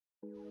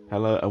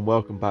Hello and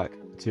welcome back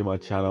to my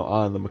channel.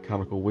 I am the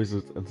Mechanical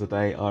Wizard, and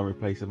today I'm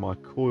replacing my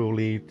coil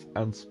leads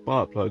and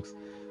spark plugs.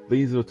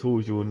 These are the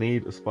tools you will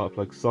need: a spark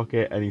plug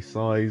socket, any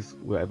size,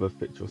 whatever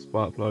fits your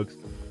spark plugs,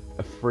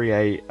 a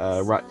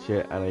 3/8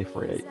 ratchet and a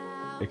 3/8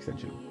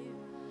 extension.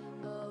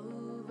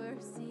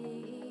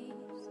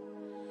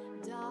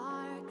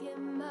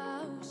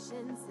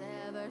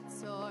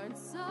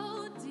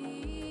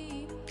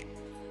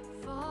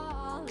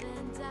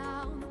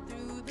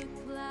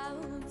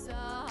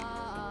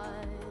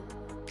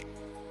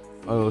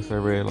 I also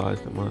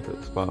realised that when I took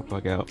the spark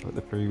plug out that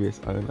the previous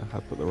owner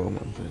had put the wrong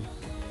ones in.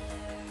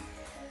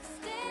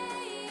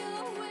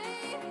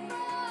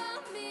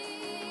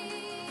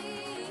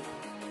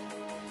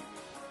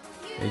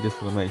 You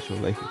just want to make sure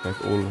they can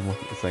take all of them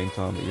off at the same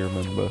time, that you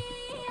remember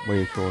where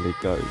your coil lead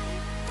goes.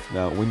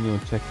 Now when you're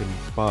checking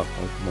the spark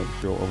plug, to make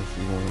sure,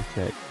 obviously you want to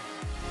check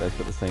that it's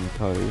got the same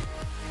code.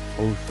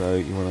 Also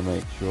you want to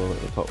make sure that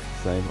the top's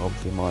the same.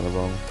 Obviously mine are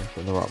wrong, so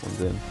put the right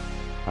ones in.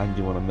 And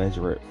you want to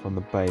measure it from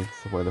the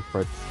base of where the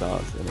thread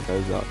starts and it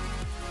goes up.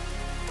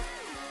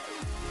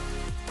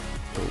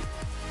 Cool.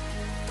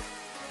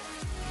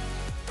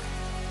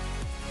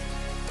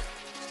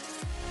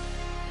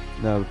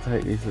 Now to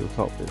take these little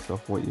top bits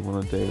off, what you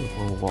want to do,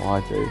 or what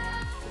I do,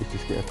 is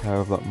just get a pair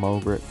of like mole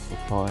grips or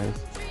pliers,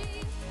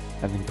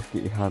 and then just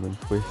get your hand and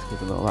twist because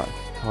they're not that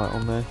tight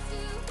on there,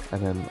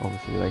 and then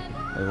obviously they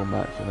will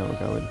match and they will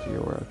go into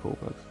your coil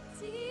plugs.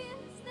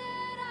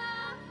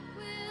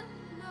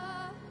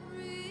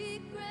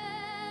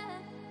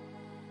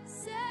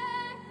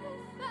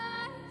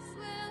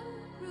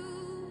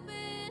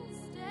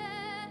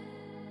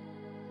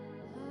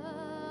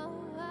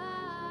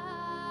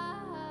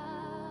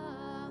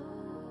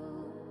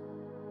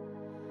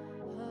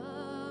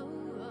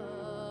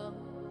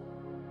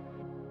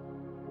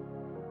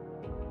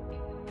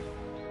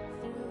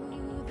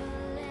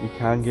 You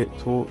can get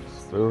torques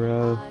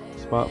for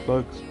spark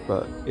plugs,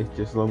 but it's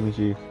just as long as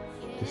you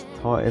just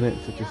tighten it,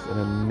 so just and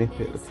then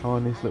nip it the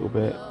tiniest little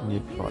bit and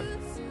you'd be fine.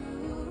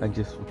 And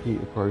just repeat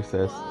the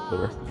process for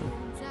the rest of them.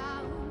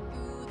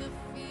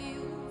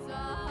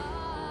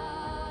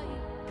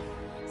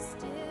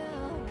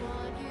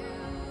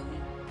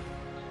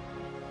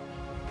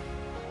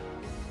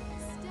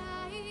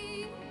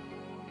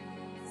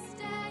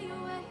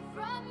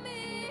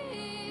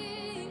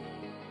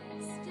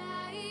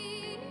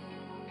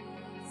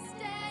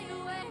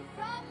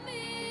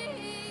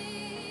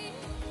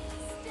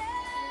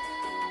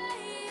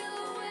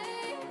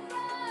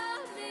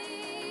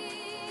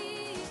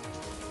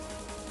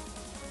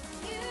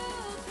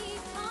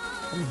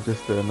 I'm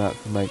just doing that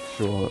to make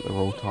sure that they're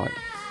all tight.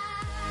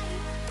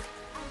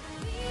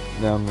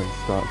 Now I'm going to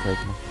start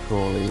taking off the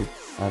coil leads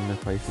and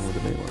replacing with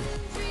the new ones.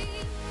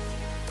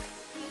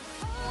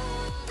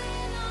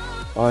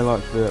 I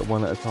like to do it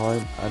one at a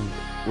time, and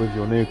with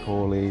your new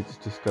coil leads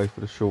just go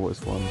for the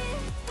shortest one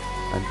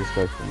and just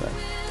go from there.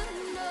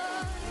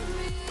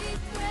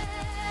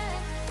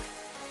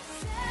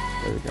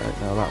 There we go.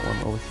 Now that one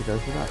obviously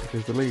goes with that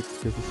because the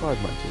side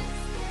matches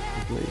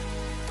with the lead.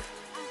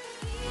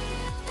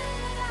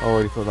 I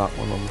already put that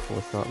one on before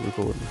I started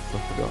recording, so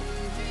I forgot.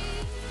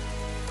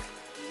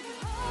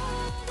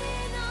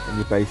 And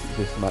you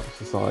basically just match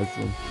the size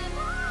of them.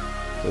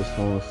 So the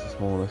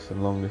smallest,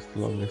 and longest to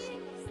longest.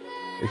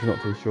 If you're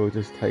not too sure,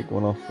 just take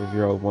one off of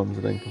your old ones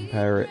and then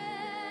compare it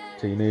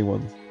to your new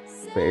ones.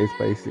 But it is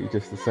basically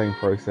just the same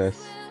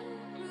process.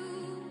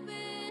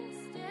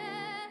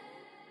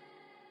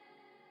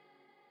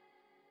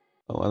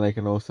 Oh, and they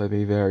can also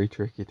be very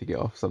tricky to get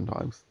off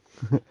sometimes,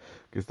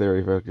 because they're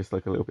either just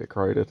like a little bit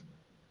corroded.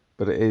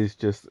 But it is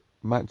just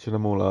matching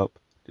them all up,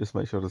 just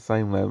make sure the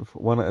same length,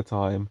 one at a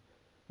time,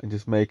 and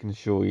just making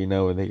sure you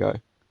know where they go.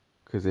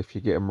 Because if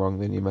you get them wrong,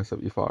 then you mess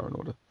up your firing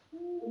order.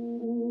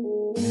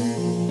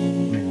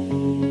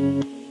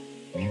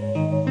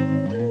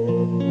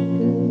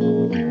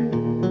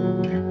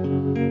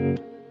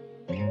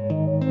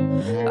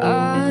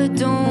 I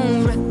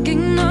don't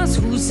recognize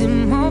who's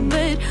in my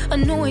bed. I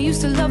know I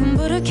used to love him,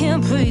 but I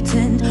can't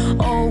pretend.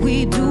 All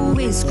we do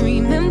is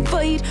scream and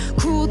fight,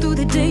 cruel through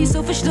the day,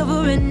 selfish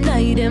lover at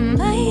night.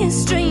 Am I a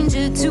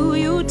stranger to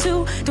you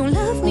too? Don't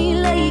love me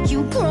like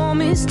you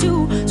promised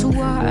to. So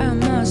why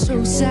am I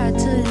so sad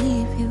to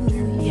leave you?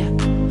 Yeah.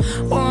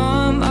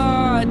 Why am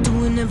I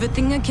doing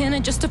everything I can to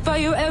justify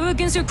your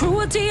arrogance, your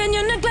cruelty, and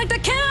your neglect? I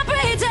can't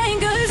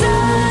pretend, 'cause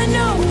I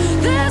know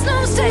there's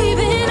no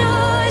saving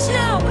us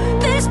now.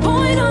 This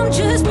point I'm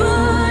just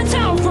burnt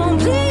out from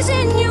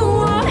pleasing you.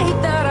 I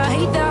hate that, I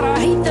hate that, I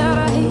hate that,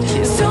 I hate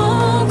you. So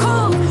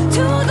cold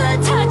to the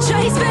touch,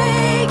 ice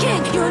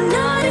baking. You're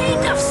not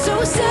enough,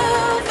 so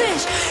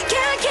selfish.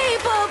 Can't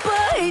keep up,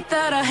 I hate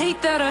that, I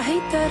hate that, I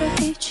hate that, I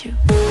hate you.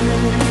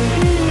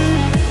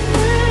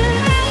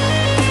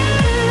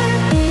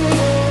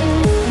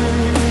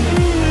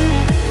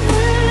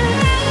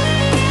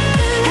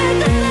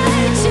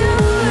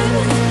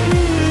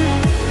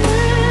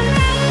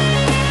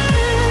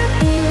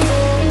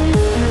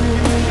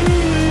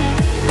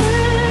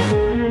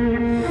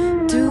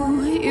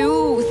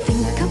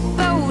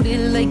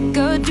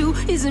 do.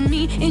 Isn't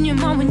me in your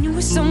mind when you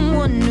were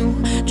someone new.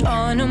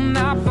 Trying to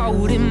map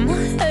out in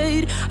my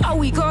head how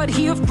we got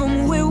here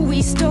from where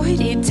we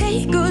started.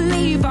 Take a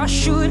leave, I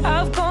should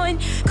have gone.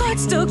 Got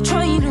stuck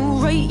trying to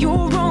right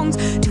your wrongs.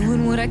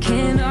 Doing what I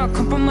can, I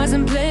compromise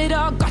and bled.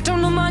 I got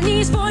down on my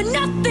knees for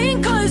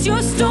nothing, cause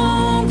you're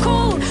stone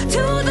cold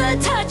to the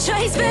touch.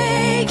 Ice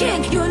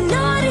begging, you're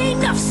not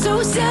enough,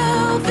 so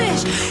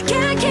selfish.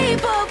 Can't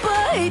keep up,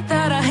 I hate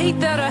that, I hate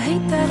that, I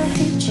hate that, I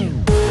hate you.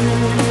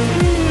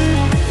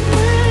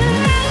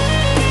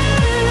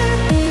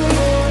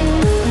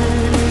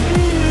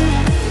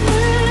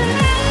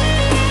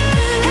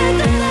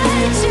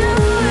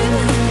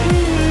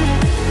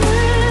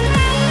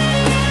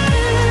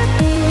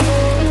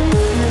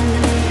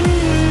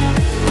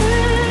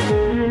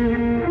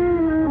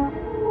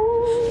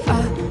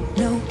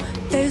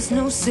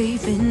 No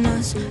saving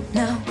us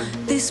now.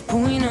 This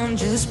point I'm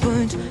just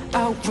burnt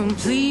out from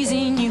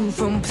pleasing you,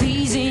 from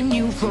pleasing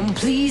you, from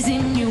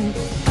pleasing you.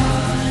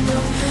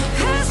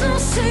 There's no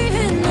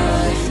saving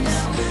us.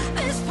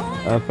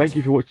 Thank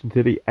you for watching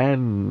to the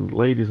end,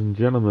 ladies and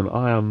gentlemen.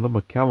 I am the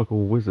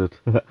Mechanical Wizard.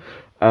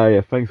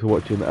 Yeah, thanks for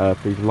watching.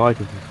 Please like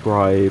and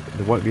subscribe.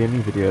 There won't be any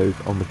videos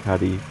on the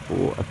Caddy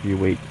for a few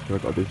weeks because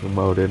I've got to do some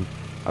welding,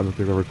 and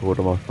because I record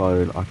on my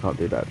phone, I can't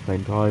do that at the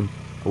same time.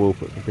 I will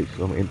put some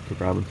pictures on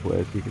Instagram and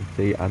Twitter so you can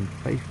see, and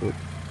Facebook.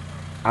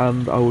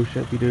 And I will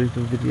be doing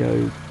some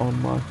videos on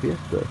my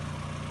Fiesta.